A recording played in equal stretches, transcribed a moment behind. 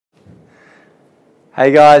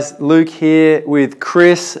Hey guys, Luke here with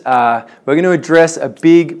Chris. We're going to address a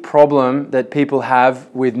big problem that people have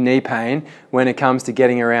with knee pain when it comes to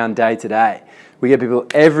getting around day to day. We get people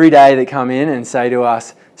every day that come in and say to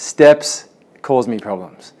us, steps cause me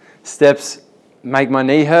problems. Steps make my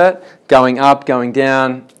knee hurt, going up, going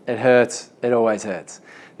down, it hurts, it always hurts.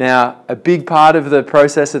 Now, a big part of the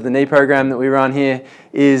process of the knee program that we run here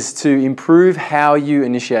is to improve how you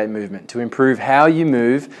initiate movement, to improve how you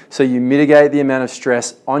move so you mitigate the amount of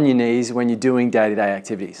stress on your knees when you're doing day-to-day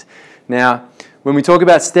activities. Now, when we talk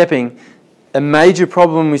about stepping, a major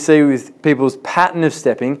problem we see with people's pattern of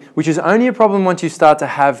stepping, which is only a problem once you start to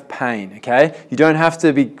have pain, okay? You don't have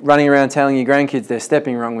to be running around telling your grandkids they're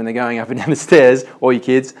stepping wrong when they're going up and down the stairs, or your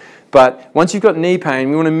kids. But once you've got knee pain,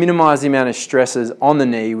 we want to minimize the amount of stresses on the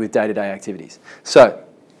knee with day-to-day activities. So,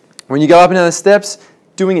 when you go up and down the steps,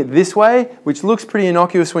 doing it this way, which looks pretty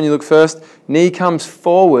innocuous when you look first, knee comes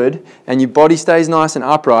forward and your body stays nice and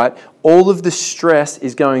upright, all of the stress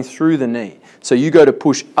is going through the knee. So you go to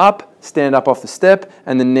push up, stand up off the step,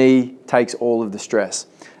 and the knee takes all of the stress.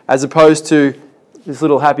 As opposed to this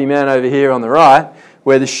little happy man over here on the right,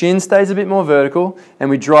 where the shin stays a bit more vertical and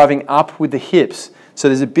we're driving up with the hips. So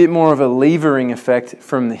there's a bit more of a levering effect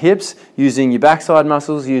from the hips, using your backside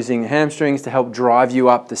muscles, using the hamstrings to help drive you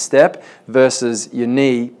up the step versus your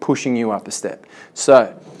knee pushing you up the step.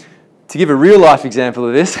 So to give a real life example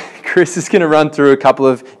of this, Chris is going to run through a couple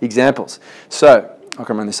of examples. So I'll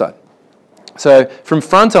come around this side. So from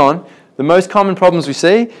front on, the most common problems we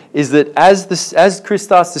see is that as Chris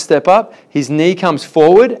starts to step up, his knee comes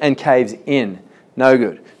forward and caves in. No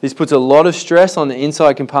good. This puts a lot of stress on the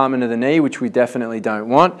inside compartment of the knee, which we definitely don't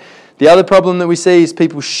want. The other problem that we see is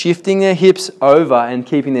people shifting their hips over and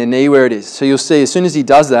keeping their knee where it is. So you'll see as soon as he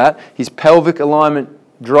does that, his pelvic alignment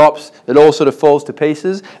drops, it all sort of falls to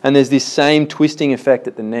pieces, and there's this same twisting effect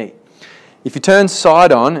at the knee. If you turn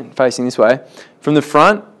side on, and facing this way, from the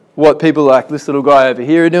front, what people like this little guy over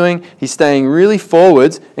here are doing, he's staying really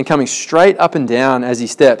forwards and coming straight up and down as he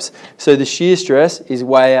steps. So the shear stress is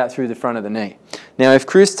way out through the front of the knee. Now if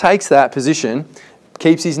Chris takes that position,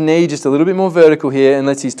 keeps his knee just a little bit more vertical here and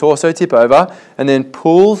lets his torso tip over, and then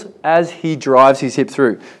pulls as he drives his hip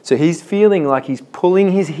through. So he's feeling like he's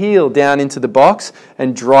pulling his heel down into the box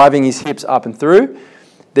and driving his hips up and through.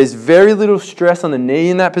 There's very little stress on the knee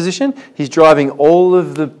in that position. He's driving all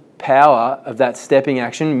of the power of that stepping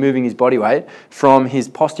action, moving his body weight from his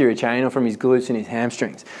posterior chain or from his glutes and his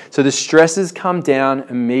hamstrings. So the stresses come down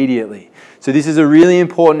immediately. So this is a really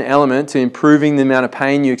important element to improving the amount of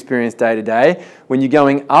pain you experience day to day. When you're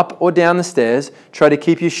going up or down the stairs, try to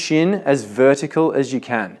keep your shin as vertical as you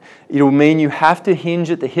can. It'll mean you have to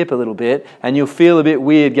hinge at the hip a little bit, and you'll feel a bit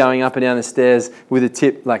weird going up and down the stairs with a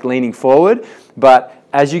tip like leaning forward, but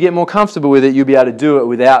as you get more comfortable with it, you'll be able to do it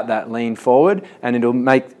without that lean forward, and it'll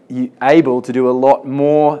make you able to do a lot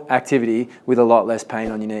more activity with a lot less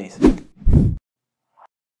pain on your knees.